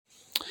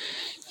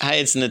Hi,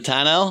 it's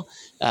Natanel.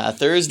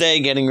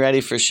 Thursday, getting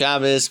ready for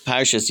Shabbos,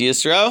 Parshas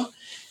Yisro.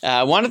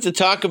 I wanted to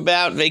talk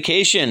about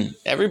vacation.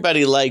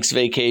 Everybody likes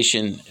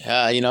vacation.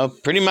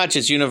 Pretty much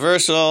it's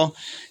universal.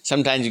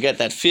 Sometimes you get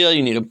that feel,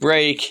 you need a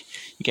break,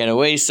 you get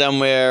away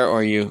somewhere,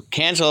 or you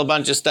cancel a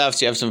bunch of stuff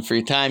so you have some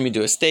free time, you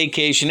do a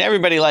staycation.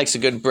 Everybody likes a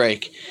good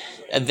break.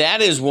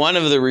 That is one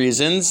of the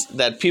reasons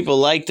that people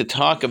like to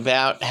talk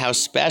about how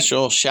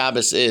special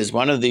Shabbos is.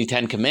 One of the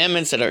 10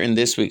 commandments that are in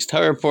this week's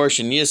Torah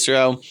portion,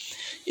 Yisro,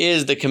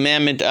 is the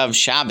commandment of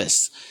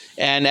Shabbos.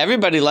 And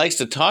everybody likes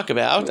to talk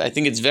about, I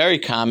think it's very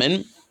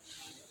common,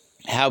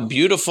 how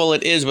beautiful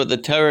it is what the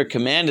Torah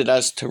commanded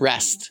us to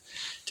rest,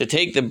 to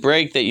take the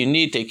break that you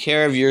need, take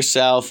care of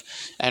yourself,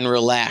 and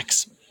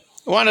relax.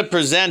 I want to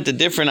present a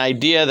different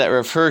idea that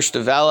Rav Hirsch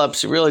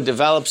develops. He really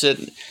develops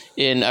it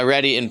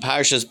already in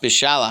Parshas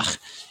Beshalach.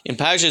 In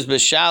Parshas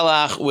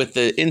Beshalach, with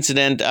the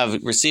incident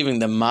of receiving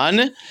the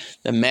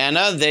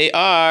manna, they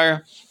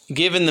are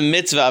given the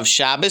mitzvah of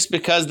Shabbos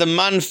because the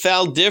man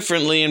fell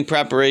differently in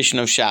preparation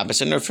of Shabbos.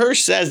 And Rav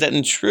Hirsch says that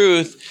in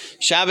truth,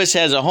 Shabbos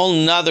has a whole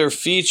nother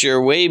feature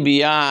way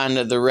beyond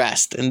the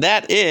rest. And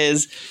that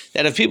is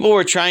that if people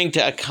were trying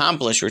to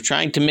accomplish, were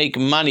trying to make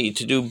money,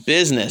 to do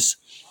business,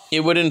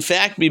 it would in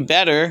fact be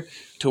better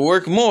to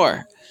work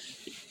more.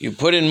 You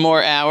put in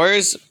more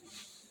hours,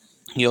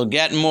 you'll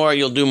get more,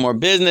 you'll do more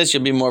business,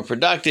 you'll be more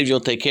productive, you'll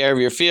take care of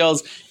your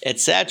fields,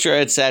 etc.,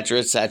 etc.,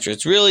 etc.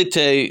 It's really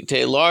to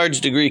a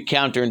large degree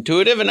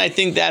counterintuitive, and I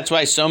think that's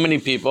why so many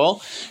people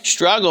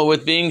struggle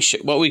with being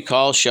what we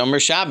call Shomer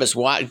Shabbos,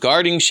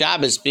 guarding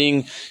Shabbos,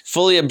 being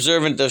fully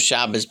observant of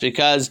Shabbos,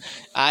 because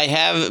I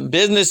have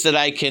business that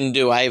I can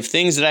do, I have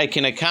things that I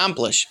can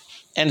accomplish.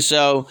 And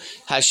so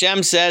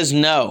Hashem says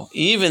no.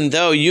 Even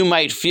though you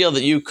might feel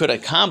that you could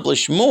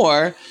accomplish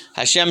more,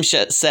 Hashem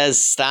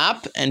says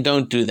stop and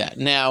don't do that.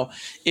 Now,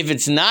 if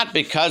it's not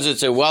because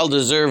it's a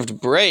well-deserved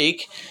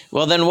break,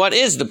 well then what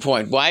is the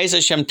point? Why is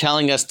Hashem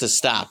telling us to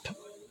stop?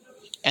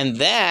 And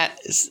that,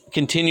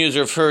 continues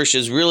Rav Hirsch,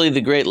 is really the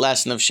great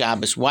lesson of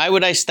Shabbos. Why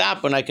would I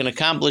stop when I can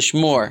accomplish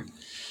more?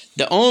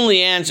 The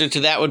only answer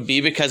to that would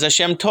be because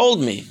Hashem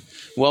told me.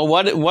 Well,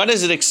 what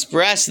does it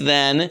express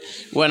then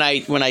when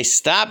I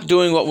stop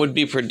doing what would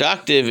be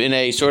productive in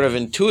a sort of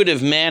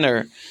intuitive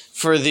manner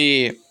for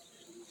the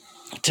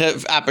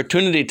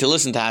opportunity to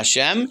listen to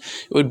Hashem?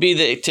 It would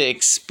be to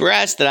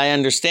express that I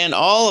understand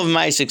all of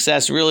my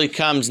success really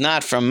comes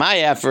not from my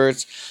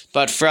efforts,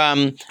 but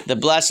from the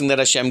blessing that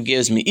Hashem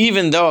gives me,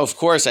 even though, of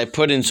course, I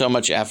put in so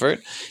much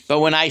effort. But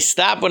when I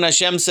stop, when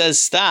Hashem says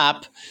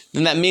stop,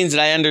 then that means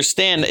that I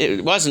understand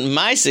it wasn't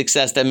my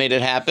success that made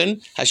it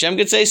happen. Hashem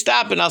could say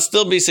stop and I'll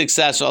still be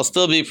successful, I'll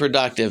still be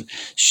productive.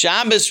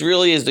 Shabbos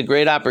really is the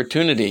great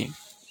opportunity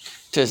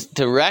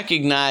to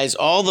recognize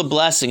all the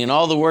blessing and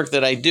all the work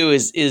that I do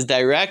is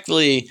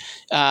directly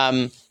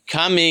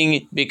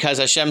coming because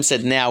Hashem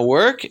said now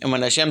work, and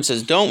when Hashem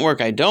says don't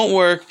work, I don't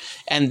work,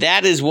 and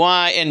that is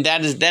why, and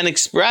that is then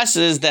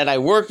expresses that I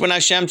work when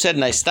Hashem said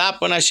and I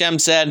stop when Hashem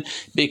said,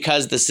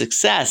 because the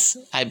success,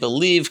 I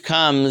believe,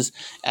 comes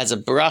as a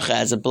bracha,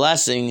 as a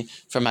blessing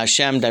from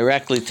Hashem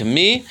directly to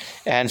me.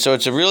 And so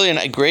it's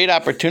a great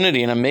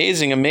opportunity, an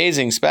amazing,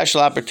 amazing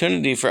special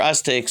opportunity for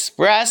us to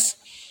express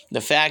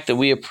the fact that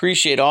we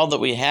appreciate all that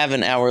we have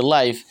in our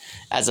life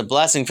as a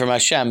blessing from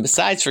Hashem,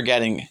 besides for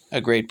getting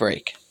a great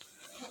break.